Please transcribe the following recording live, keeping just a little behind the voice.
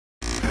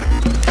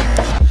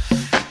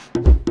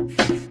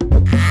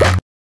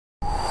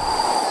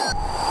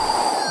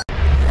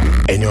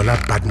Eniola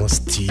Badmus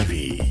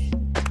TV.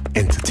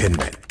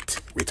 Entertainment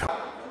with her.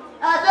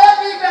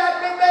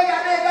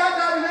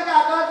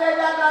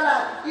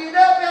 You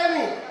don't pay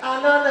me. I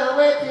don't know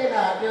what you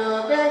do.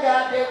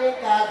 Benga taking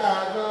kata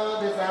go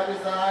beside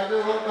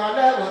you.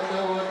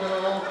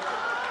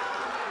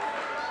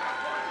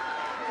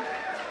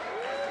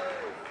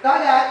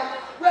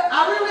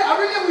 I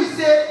really will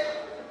say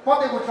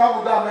Portable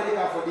travel to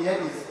America for the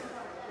headies.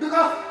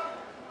 Because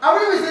I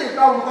really will say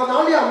travel because not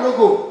only I'm no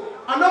go.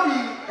 I'm not be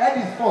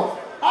headies first.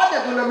 How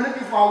they going to nominate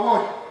you for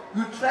award?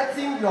 You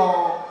threaten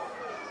your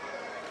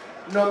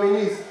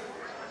nominees.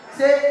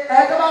 Say,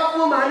 if you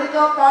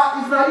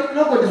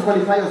don't go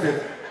disqualify yourself.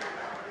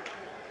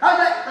 I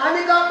said,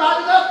 because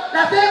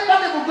the same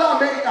Portable go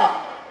America.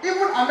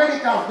 Even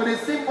Americans, when they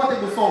sing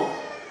Portable song,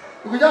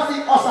 you can just see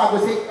Usher go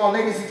say, oh,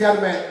 ladies and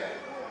gentlemen,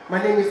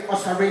 my name is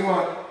Usher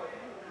Raymond,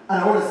 and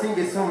I want to sing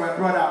this song with my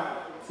brother,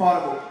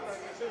 Portable.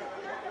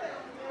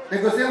 They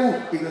go say who?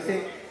 They go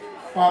say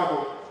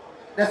Portable.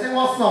 They say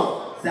what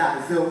song?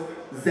 Zazo,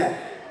 Z.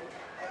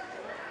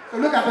 So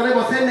look at the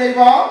neighbor, say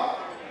neighbor,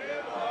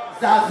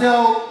 Zazo,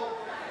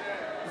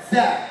 Z.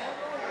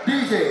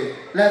 DJ,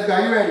 let's go.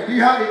 Are you ready? Do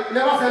you have it?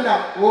 Never send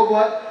that. Oh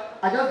boy,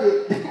 I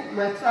just did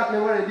my track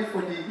never ready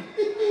for the.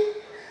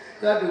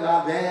 God do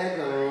I beg?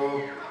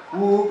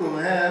 Who go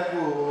help?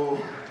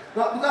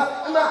 Because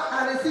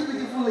I see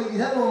beautiful ladies.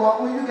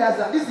 Hello, when you guys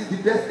are. This is the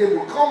best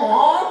table. Come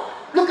on,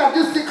 look at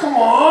this thing. Come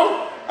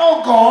on.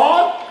 Oh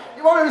God,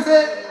 you want me to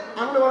say?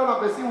 I'm the one of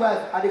the person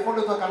where I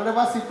follow talk. I've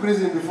never seen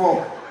prison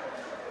before.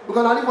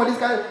 Because I live for this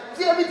kind of.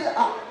 See everything.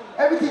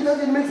 Everything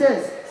doesn't make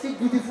sense. See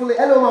beautifully.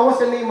 Hello, ma. What's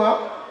your name,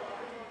 ma?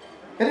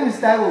 Your name is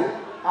Taiwo.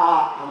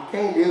 I'm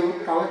Kenny.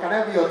 Can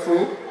I be your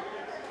twin?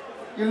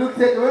 You look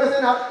take. You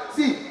understand now?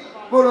 See,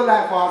 go no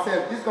life for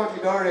ourselves. This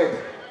country don't read.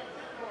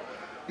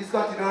 This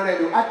country don't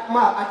read.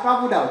 I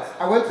traveled out.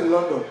 I went to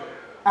London.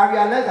 I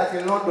realized that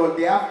in London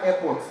they have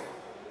airports.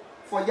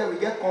 For here we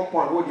get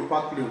compound where the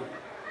park plane.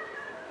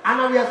 And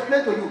I will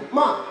explain to you,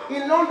 ma.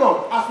 In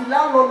London, as you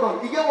land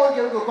London, you get one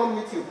girl to come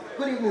meet you.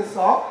 Good evening,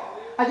 sir.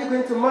 Are you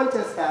going to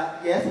Manchester?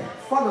 Yes.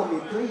 Follow me,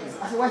 please.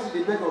 I said, why should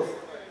they beg us?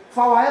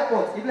 For our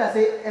airport, if I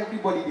say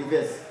everybody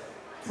diverse.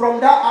 From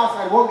that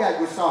outside, one guy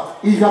will shout,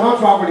 if you are not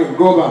traveling,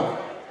 go back.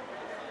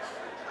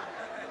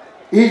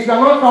 If you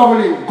are not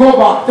traveling, go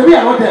back. So we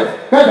are not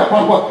deaf. Where's your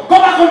passport? Go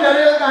back on the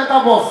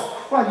enter bus.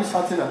 Why are you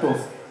shouting at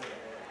us?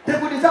 They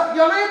could decide,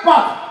 you're not in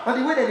part. But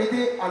the way that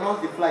they announce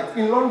the flight,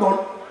 in London,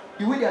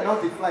 the way they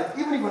announce the flight,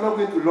 even if you're not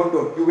going to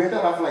London, you will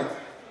enter that flight.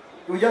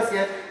 You will just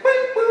hear,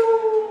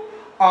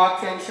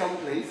 attention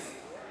please.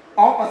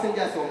 All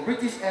passengers from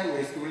British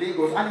Airways to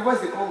Lagos, and the voice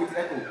they come with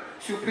echo,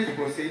 should please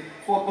proceed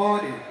for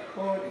boarding.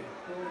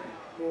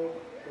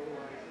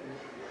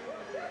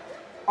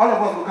 All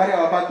of us will carry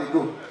our bag, they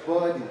go.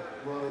 Boarding.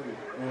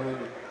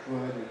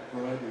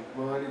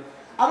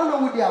 I don't know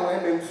who they are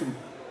with MM2.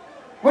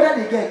 Whether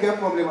they get a girl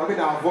problem, I mean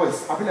our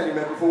voice, I mean at the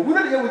microphone, we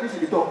don't get what they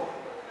should talk.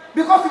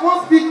 Because you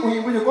won't speak,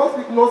 when you can't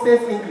speak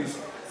nonsense English.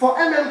 For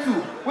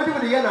MM2, what do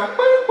they hear now?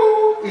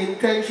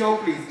 Intention,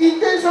 please.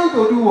 Intention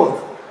to do what?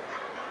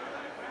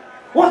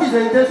 What is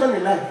your intention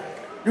in life?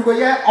 You go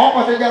hear all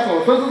passengers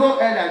on so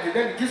airlines,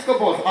 then the disco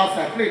bus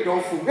outside, play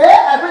don't fool. Hey,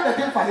 I bring the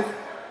thing 5.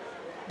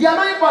 The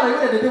annoying part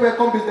is that they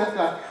welcome business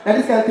class. Now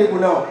this kind of table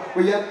now,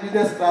 we have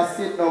business class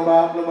seat number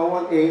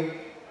 1A.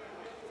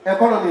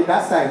 Economy,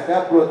 that side,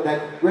 that brought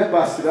that red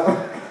bus.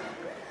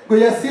 Go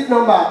here, seat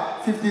number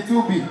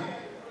 52B.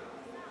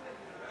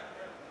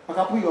 I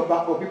can put your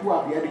back up, people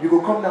are behind you. You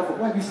go come down for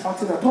why are you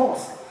shouting at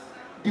us?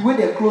 The way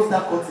they close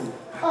that curtain.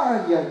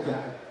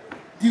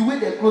 The way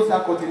they close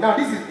that curtain. Now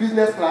this is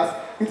business class,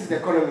 this is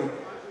economy.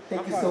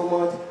 Thank you so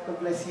much. God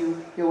bless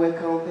you. You're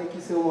welcome. Thank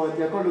you so much.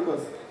 They're going to look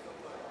us.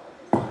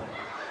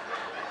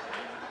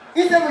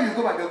 Instead when you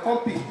go back, they'll come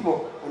pick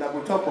more. And I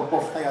will talk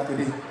of tire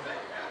today.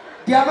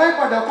 The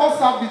American, they'll come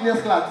serve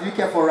business class. Do you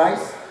care for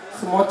rice,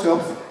 small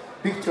chops,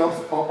 big chops,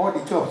 or all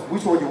the chops?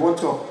 Which one you want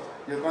chop?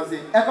 They can say,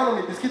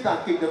 economy, biscuit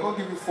and cake, they're going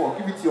to give you 4.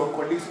 Give it to your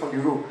colleagues on the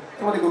road.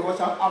 Somebody go,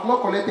 I've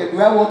not collected. Do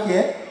I work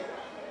here?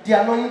 The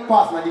annoying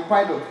pass now, the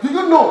pilot. Do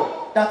you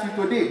know that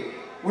today,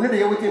 we know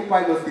the waiting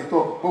pilots they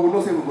talk, but we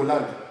don't say we go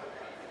land.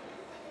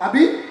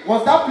 Abi,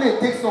 once that plane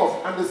takes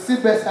off and the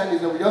seatbelt sign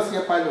is, we just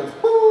hear pilots.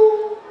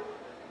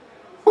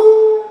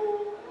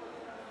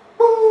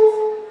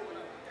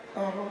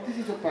 This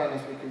is your pilot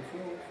speaking.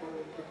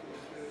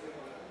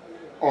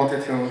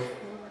 Altitude.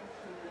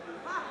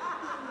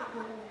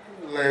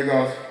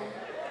 Lagos.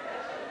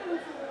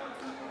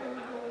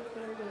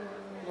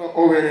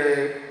 Over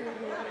there.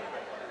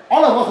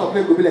 All of us are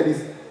playing go be like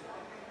this.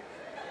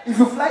 If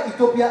you fly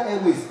Ethiopia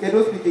Airways, they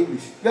don't speak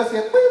English. Just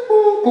say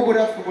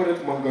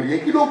Kubuda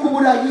Mongolia. You know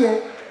Kubuda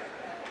here.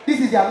 This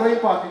is the annoying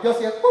part. You just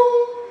say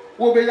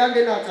we'll be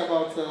landing at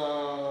about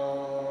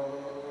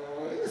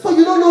so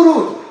you don't know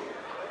road.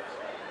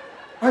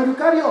 And you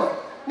carry on.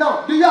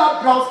 Now, do you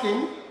have brown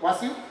skin?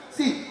 Was you?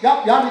 See, you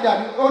have it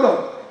there. Hold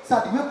on. So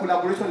the way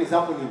collaboration is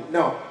happening.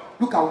 Now,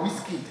 look at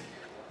Wizkid.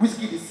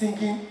 Wizkid is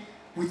singing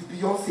with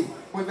Beyonce.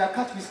 But if I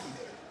catch Wizkid,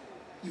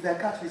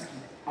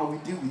 I I will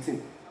deal with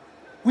him.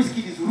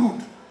 Whiskey is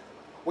rude.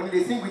 When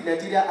they sing with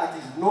Nigerian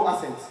artists, no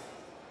accent.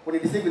 When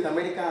they sing with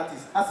American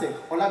artists, accent.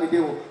 Olamide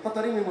will.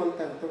 Totori me 1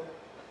 time.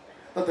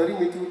 Totori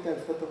me 2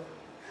 times.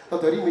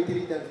 Totori me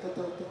 3 times.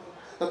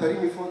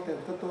 Totori me 4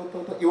 times.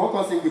 You want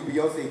to sing with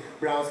Beyonce?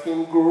 Brown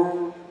skin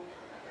girl.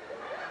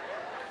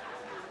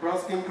 Brown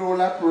skin girl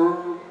like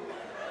pearl.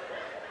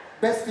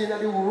 Best thing in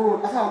the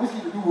world. That's how I wish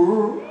you to do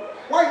world.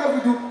 Why don't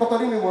you do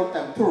Totori me 1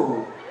 time?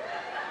 Two.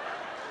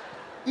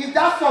 If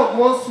that song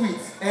was sweet,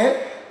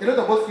 they're not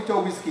supposed to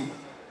feature whiskey.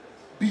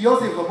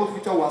 Beyonce is supposed to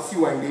feature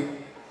Wasiu Ayinde.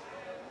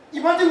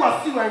 Imagine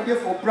Wasiu Ayinde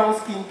for brown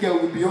skin girl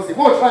with Beyonce.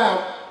 More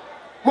triumph.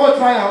 More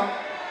triumph.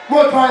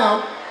 More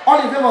triumph. All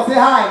in favor say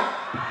hi.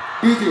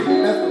 DJ,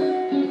 let's go.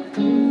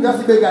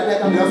 Just big guy, let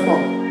them just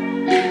come.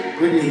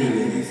 Good evening,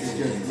 ladies and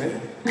gentlemen.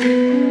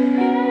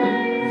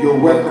 You're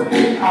welcome to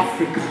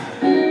Africa.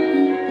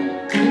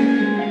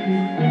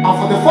 And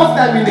for the first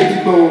time in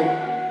Egypt,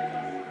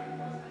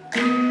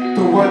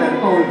 the one and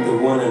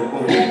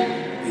only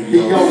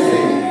Beyonce.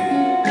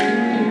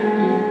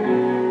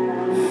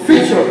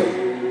 Featuring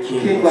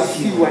Kennyblaq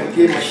and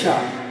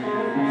Kennyblaq.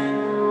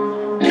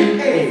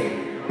 Hey,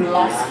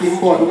 black skin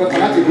boy. Because I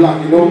like black,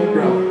 you know,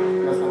 brown.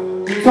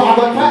 So I'm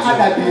going to try to add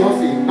that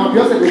Beyonce. Now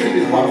Beyonce will see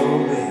this part.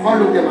 I'll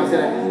look them and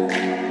say,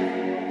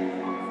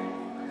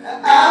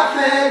 I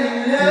fell in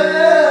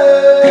love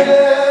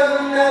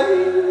now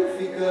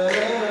figure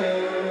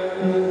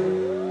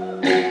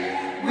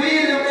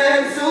with a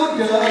man so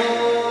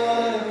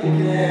dark,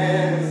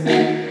 yes.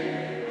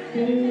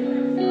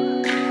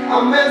 A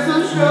man so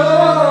strong.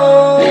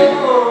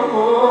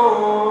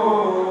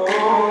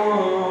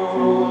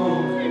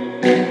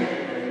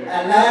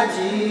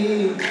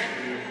 Alaji,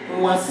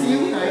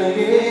 Wasiu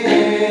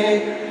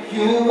Ayinde,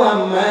 you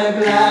are my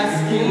black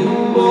skin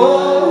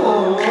boy.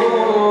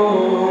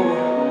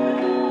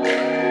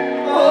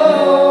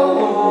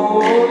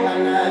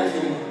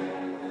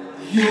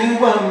 You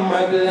are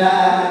my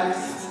black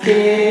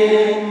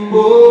skin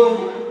boy.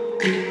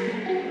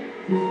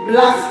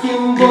 Black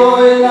skin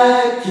boy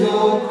like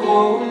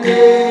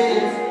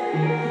chocolate.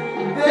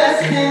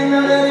 Best thing I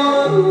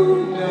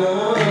know.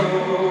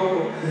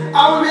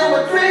 I'll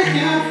never trade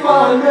you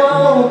for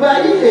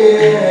nobody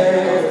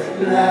else.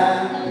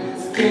 Black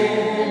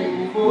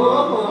skin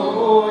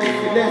boy.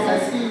 Yes, I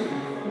see.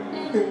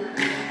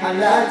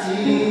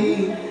 Alaji.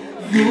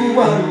 You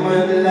are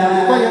my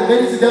life.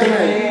 Ladies and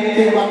gentlemen,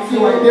 Kennyblaq, see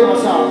what I did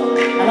myself. I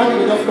like you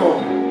to just go.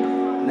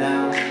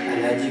 Now,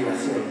 Alaji was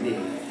so big.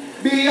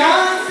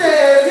 Beyonce,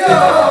 yo!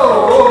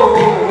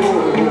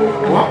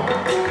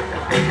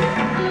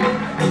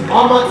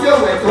 I'm a deal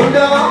with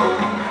Thunder.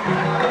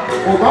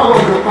 Obama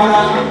will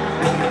para.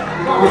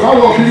 Obama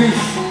will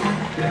bleach.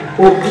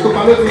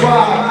 Obama will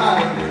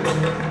para.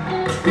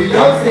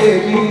 Beyonce,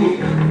 you.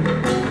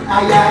 I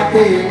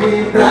take me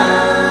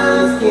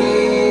brown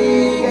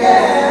skin,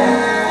 yeah.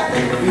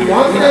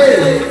 Beyonce,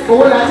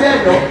 owó la jẹ́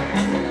ẹ̀dọ́.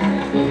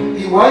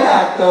 Ìwọ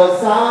yàtọ̀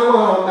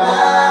sáwọn bá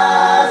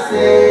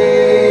ṣe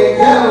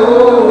jẹ́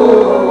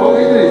ooo.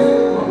 Okay, Idris,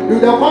 you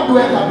don come to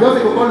enter. Beyonce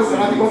go call you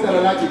Kalaji, come tell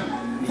Alaji.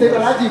 Say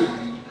Kalaji.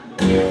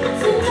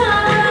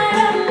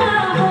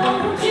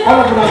 All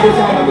of una go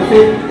say, una go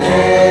say,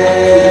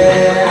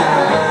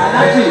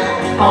 Alaji,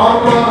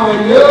 ọmọ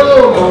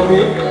yóò mọ̀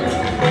mí,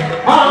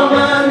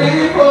 ọmọ ní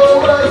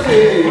fowó ṣe.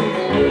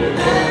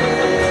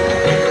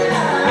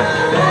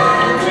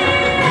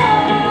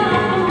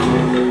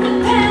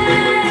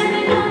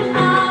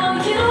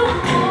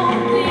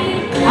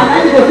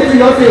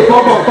 Beyonce,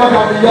 come on, come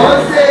on,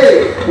 Beyonce.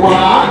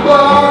 Wàá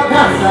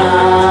kasa,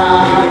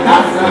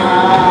 kasa,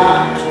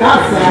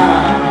 kasa.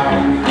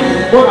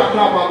 Go and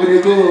clap, I'm gonna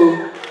go.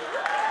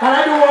 Can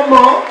I do one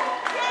more?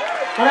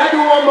 Can I do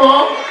one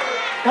more?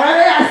 I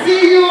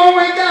see you, oh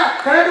my God.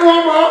 Can I do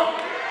one more?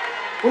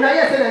 When I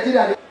hear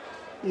Nigeria,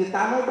 ladies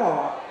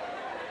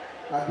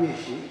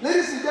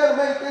and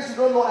gentlemen, in case you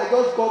don't know, I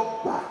just got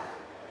back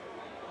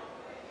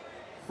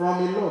from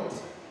a lot.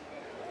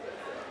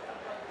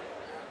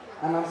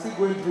 And I'm still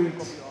going through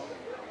it.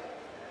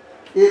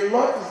 A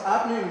lot is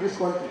happening in this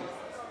country.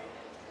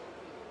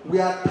 We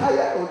are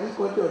tired of this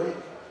country already.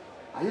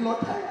 Are you not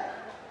tired?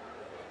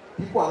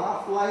 People are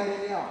not flying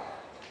anyhow.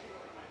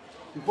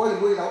 Before you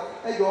go out,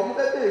 hey,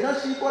 you're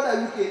not cheap for the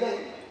UK then.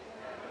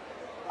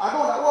 I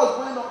don't know what's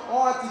going on. I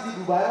want to see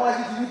Dubai, I want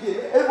to see UK.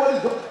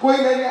 Everybody's just going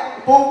anyhow.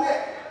 But where?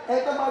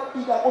 Enter my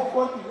people of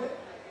country.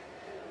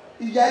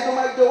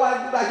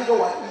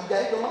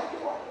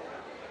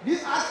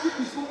 This aspect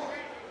is too much.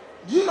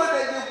 Do you know that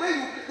the way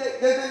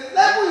there's a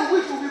level in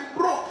which you will be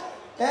broke?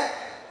 Eh?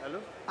 Hello?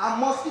 And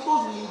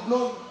mosquitoes will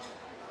ignore you.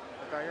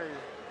 I can hear you.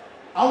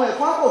 Àwọn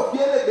ẹ̀fọn kò fi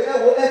ẹlẹ́gbẹ̀ẹ́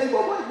wo ẹbí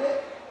bọ̀bọ̀ ilé.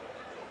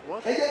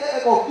 Ẹjẹ́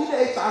ẹ̀kọ́ fi lẹ̀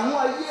ìṣàánú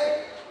ayé.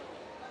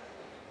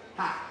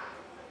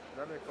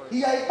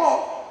 Ìyà ìpọ̀.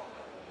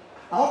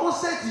 Àwọn tó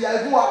ṣètì ìyà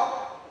ìfún wa.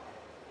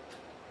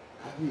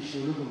 Àbí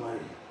ìṣòro ló máa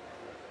rí.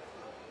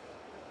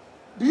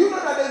 Do you know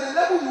that there's a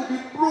level you will be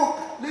broke,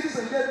 ladies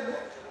and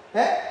gentlemen?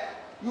 Eh?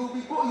 You'll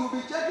be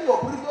checking your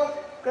previous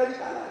credit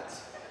alert.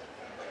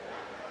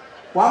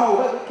 Wàá máa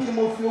wọ kí ni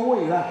mo fi owó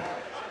ìrà.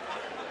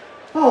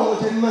 báwo mo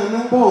ṣe ná iná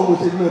báwo mo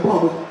ṣe ná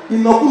báwo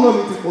ìnákúná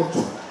mi ti pọ̀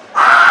jù.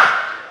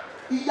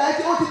 Ìyá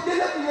tí ó ti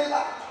délé fún yẹn la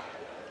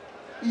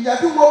ìyá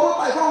tí wọ́n bọ́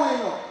báyìí fáwọn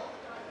èèyàn.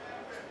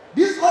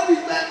 This country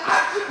is like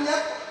active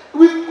yẹn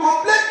we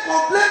complain.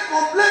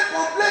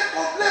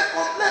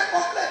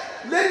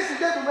 Ladies and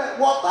gentlemen,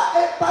 water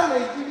enter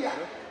Nigeria,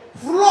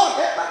 flood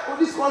enter for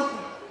this country.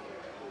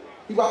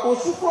 Ìgbà tó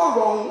sún fún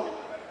ọ̀rọ̀ ọ̀hún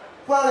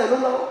fún ara ẹ̀ ló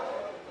lọ́wọ́.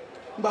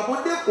 Ìgbà tó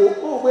dé kó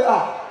ó pé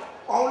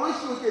àwọn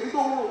olóṣèlú òkè ní tó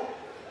wúlò.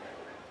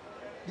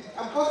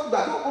 Ìgbà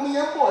tó omi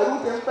yẹn pọ̀ ẹ̀rú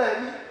tẹ̀ ń bá ẹ̀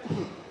ní.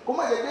 Kó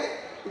má jẹ́ pé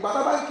ìgbà tó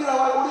bá ń kíra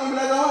wa orí ìlú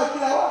ẹ̀dá wa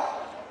kíra wa.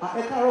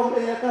 Ẹ káàárọ̀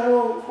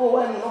kó wá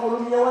ẹ̀yìn ọmọ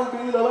olómi yẹn wá ń gbé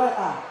yín lọ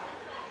báyìí.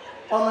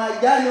 Ọ̀nà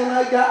àjá ni ọ̀nà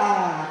àjá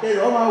kẹrì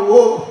ọmọ wo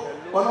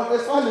ọ̀nà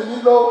fẹsán lè mí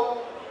lọ.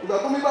 Ìgbà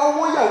tó mi bá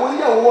wọ́n yàwó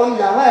wọn ní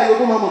yàrá ẹ̀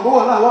lógún mọ̀mọ́ tó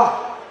wọ̀ náà wà.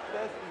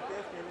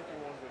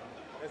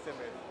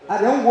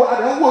 Àdéhùn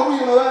orí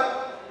yìí lọ́wọ́.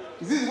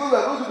 Is this the way we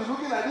are going to be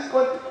looking at this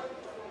country?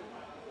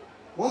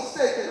 One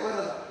second, what is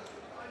that?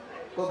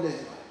 God bless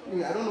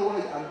you. I don't know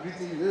why I'm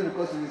greeting you,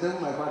 because you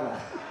resemble my father.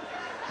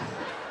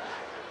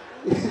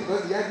 It's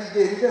because he had this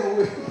day, he said,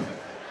 wait.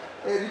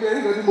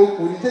 Everybody got to move.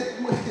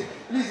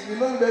 Please, you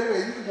know very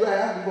well, you do I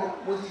have before,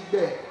 what is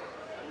there?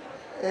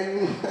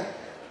 And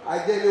I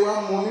tell you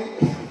one moment,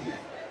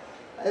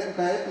 I can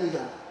help me,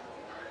 sir.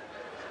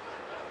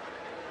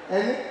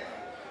 And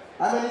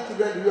how many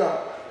children do you have?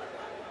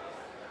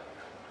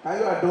 Can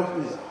you adopt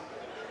me, sir?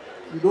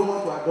 You don't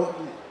want to adopt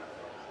me.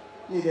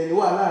 You don't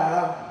want to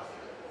adopt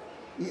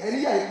me.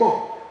 Any guy go.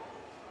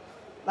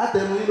 That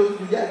time we don't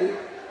do that.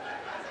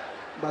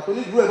 But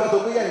only do about the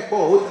way I go.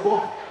 What's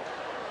go?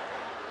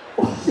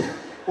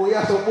 Oh,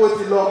 yeah, suppose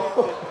to love.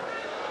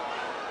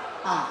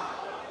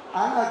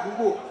 I'm not to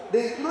go.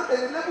 They know the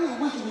level in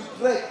which we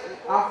trek.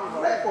 I've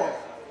read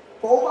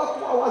for over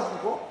 2 hours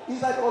before.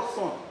 Inside our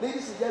son.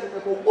 Ladies and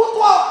gentlemen, for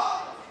 2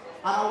 hours.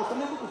 And I was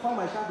unable to find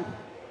my shadow.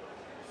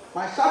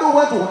 My shadow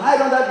went to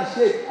hide under the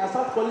shade. I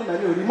started calling my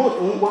name. Remote.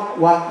 If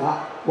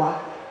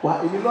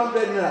you don't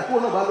get near, who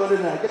knows about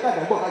London? Get back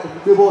and go back to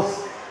the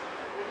boss.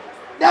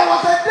 There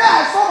was a day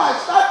I saw my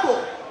shadow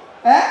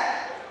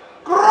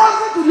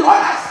crossing to the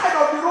other side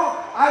of the road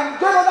and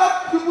join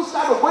other people's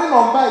shadow going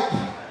on bike.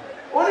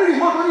 Only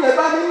remote, only a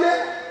bad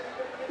minute.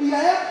 He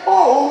had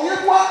oh, he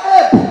had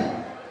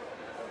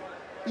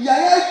he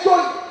had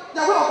joy.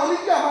 Now, we're going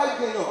to get my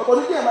game. We're going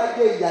to get my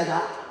game.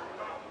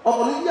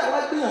 Ọkùnrin bí àwọn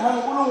ẹgbẹ́ yẹn hàn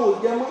gbólóhùn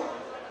òjẹ́ mọ́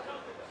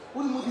ó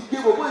ní mo ti gbé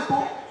gbogbo ètò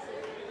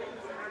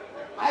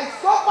I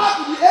suffer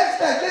to the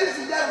extent ladies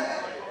and gentlemen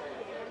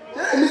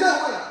ṣé èmi náà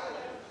wọ̀ yà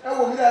ẹ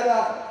wò mí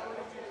dáadáa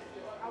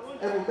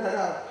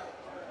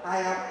I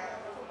am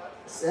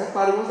ẹ̀ ń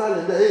pariwo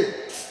sálẹ̀ ẹ̀ hey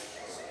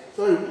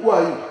sorry who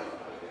are you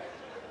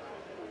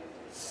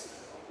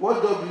what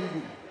job do you do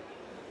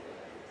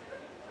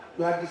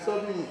you are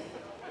disturbing me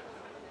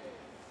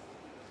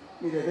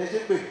mi lè fẹ́ ṣe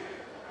pé.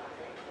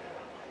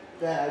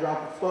 Yeah, I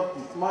have stopped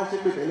it. Man,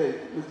 shape it.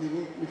 With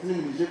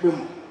me, shape it.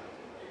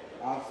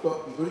 I have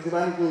stopped it. Don't you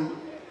find anything?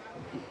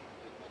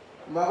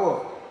 Babo,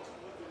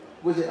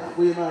 we are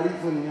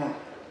reading now.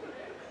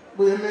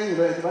 We are many.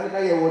 But if I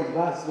can't hear what the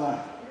last one,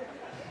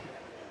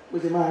 we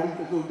are married.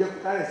 So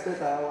get kind of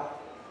respect our.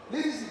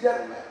 Ladies and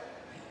gentlemen,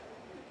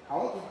 I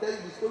want to tell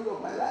you the story of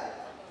my life.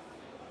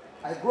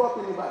 I grew up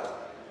in Ibadan.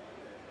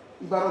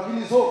 Ibadan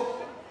Kiniso.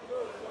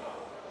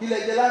 Kile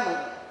Jelano.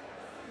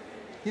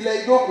 Kile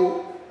Idoko.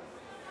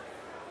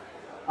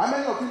 How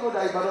many of you know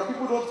that Ibadan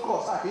people don't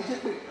curse? I can't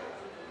check it.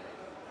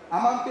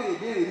 I'm not going to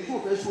be able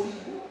to show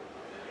you.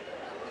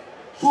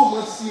 So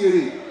much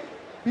serious.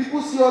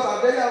 People see us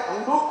and we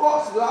don't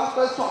curse, we ask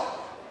questions.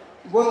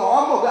 But no,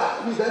 I'm not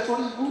that. We don't show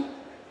you.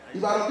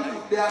 Ibadan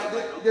people, they are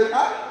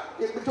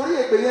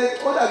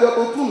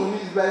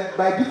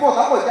by default,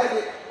 I was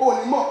dead. Oh,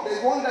 no,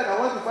 there's one guy that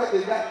wants to fight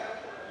a guy.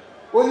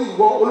 Only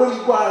one, only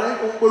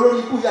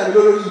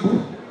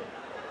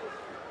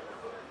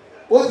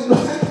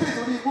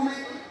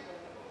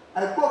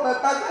I put my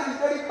back is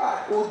very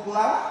bad. Oh,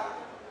 Dula.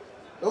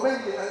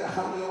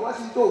 What's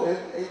it doing?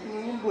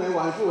 You do a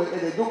one show and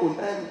they joke on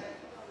time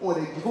when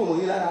they give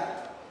me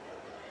that.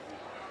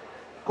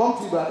 Come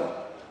to Ibadan.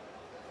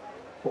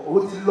 For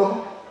what is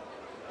long?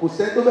 Who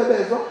said to the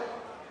best?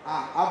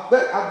 I've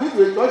been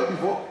to a church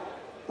before.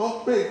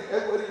 Don't pray.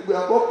 Everybody, we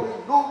are both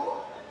praying. No.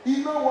 You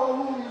know what?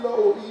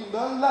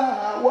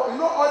 You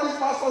know all these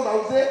pastors that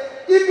will say,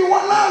 if you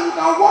want now, you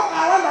can walk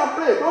around and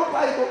pray. Don't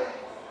try it.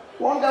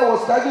 One guy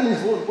was charging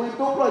his phone, but he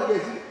don't plug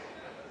it.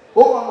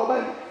 Oh, on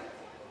mobile.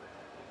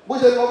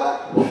 What's your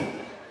mobile?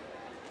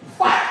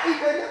 Fight in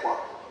the neighbor.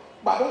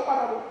 But don't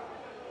parable.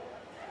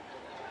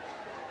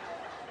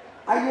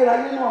 I hear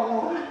no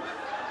one.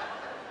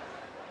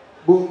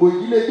 Bongo,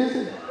 you let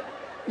this.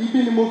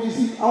 Even the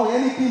movie, on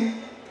anything.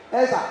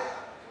 Esa,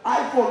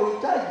 iPhone will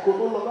charge, go to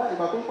mobile,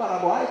 but don't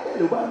parable. I tell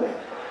you about it.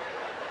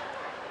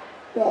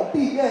 For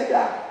big,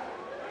 yeah.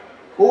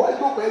 Oh, I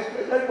go back.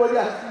 Everybody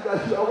has seen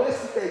that you are well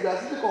seated. You are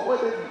sitting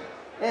comfortably.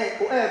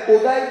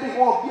 Guy,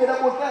 before be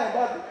able to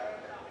time.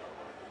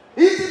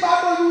 Easy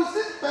battle, you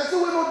sit. Person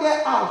will not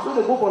get out, so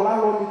they go for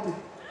landlord meeting.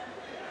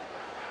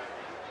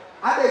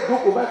 I dey go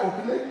over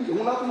confidently. You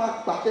want to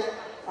make pàṣẹ.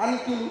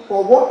 Anything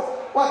for what?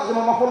 What is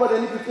mama follow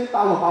any 15,000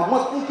 per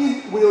month?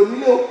 Thinking we only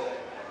know.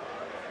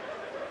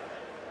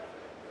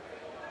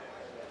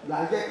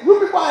 Like you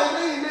people are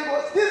in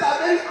Lagos. Things are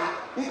very hard.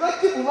 You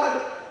can't keep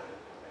over.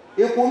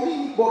 If for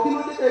me, but you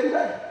know they tell you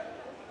that.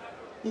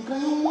 You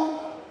can you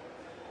want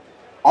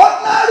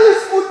ordinary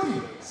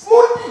smoothie.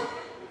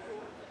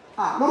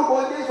 No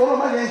boy, this one of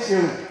my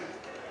insurance.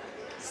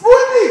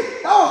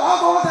 Smoothie. That was how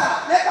I was there.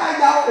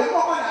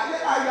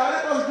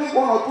 Let us drink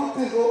one or two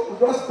things. So we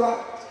just grab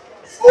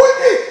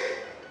smoothie.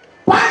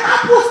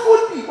 Pineapple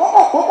smoothie.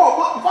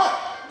 In fact,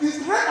 this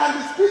red and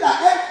the speed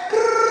again.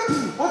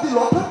 What the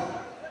lot?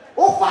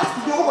 Oh, fast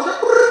today.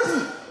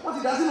 What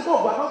it doesn't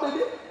go, but not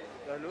baby.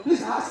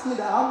 Please ask me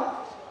that how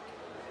much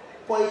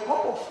for a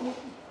cup of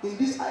smoothie in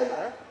this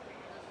island.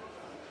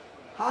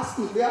 Ask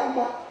me how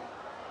much.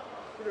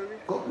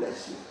 God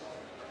bless you.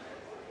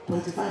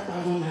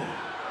 25,000 naira.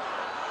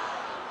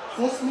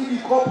 Once me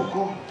the cup will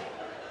come.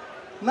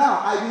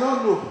 Now I do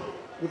not know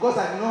because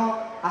I did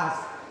not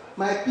ask.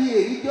 My PA,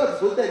 idiot is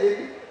so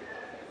dead.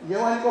 You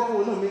want to go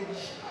for no maybe.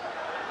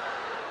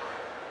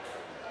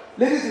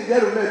 Ladies and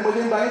gentlemen, mo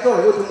ṣe ń bá yín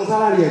sọ̀rọ̀ yóò ti mú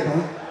sálárì ẹ̀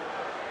tán.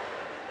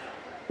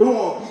 Tó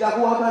wọn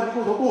ìdàgbò wa bá mi kó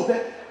sọ pé òun fẹ́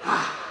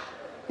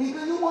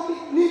nǹkan ni wọ́n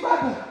ní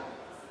Ìbàdàn.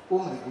 Oh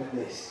my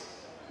goodness.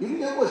 Ìlú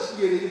yẹn kò sí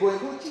èrè ìbọn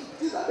ìlú cheap.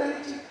 These are very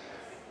cheap.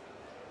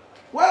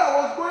 When I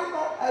was growing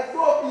up, I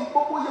grew up in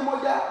Popo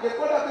Yemoja. They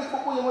call that place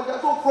Popo Yemoja.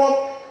 So from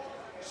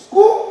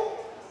school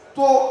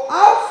to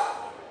house,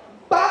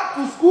 back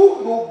to school,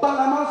 to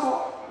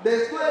Banamaso,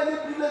 there's no any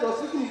privilege of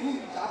speaking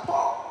English at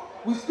all.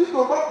 We speak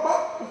to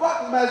back. In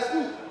fact, in my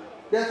school,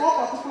 there's one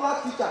particular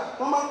teacher,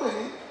 Thomas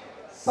Penny,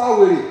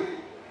 Sawere.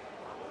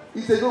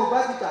 He's a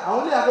Yoruba teacher. I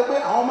only have to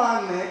pay our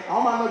man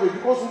no baby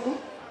because you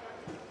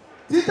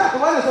teacher to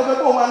manage to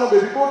pay man no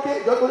baby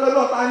okay. Just to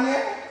know Tanya.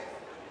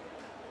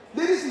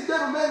 Ladies and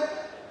gentlemen,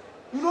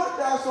 you know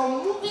there are some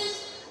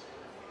movies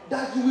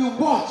that you will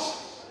watch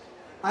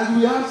and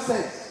you will have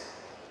sense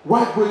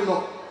while growing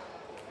up.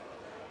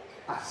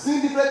 I've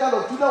seen different kind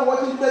of children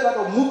watching different kind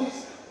of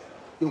movies.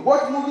 They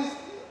watch movies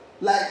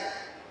like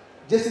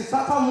Jason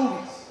Statham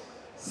movies,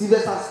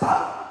 Sylvester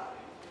Stallone.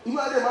 Even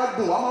if they might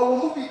do, I'm a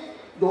movie.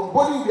 Your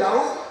body will be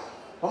around.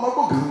 I'm a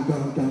go.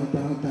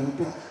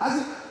 I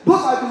see,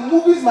 those are the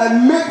movies my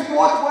mates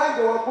watched when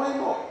they were growing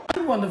up.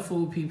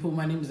 Wonderful people,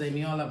 my name is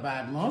Eniola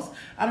Badmus,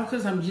 and of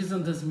course I'm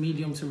using this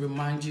medium to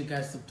remind you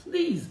guys to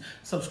please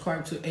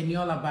subscribe to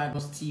Eniola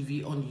Badmus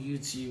TV on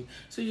YouTube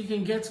so you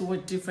can get to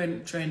what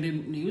different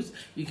trending news,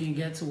 you can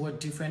get to what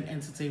different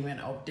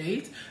entertainment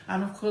updates,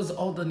 and of course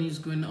all the news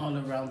going all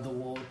around the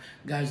world.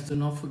 Guys, do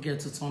not forget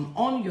to turn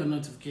on your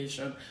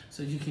notification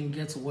so you can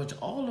get to watch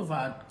all of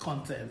our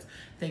content.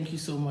 Thank you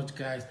so much,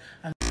 guys.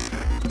 And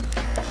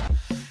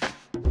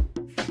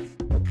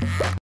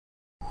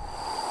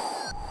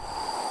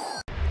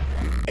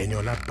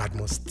Eniola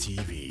Badmus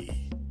TV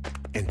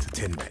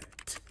Entertainment.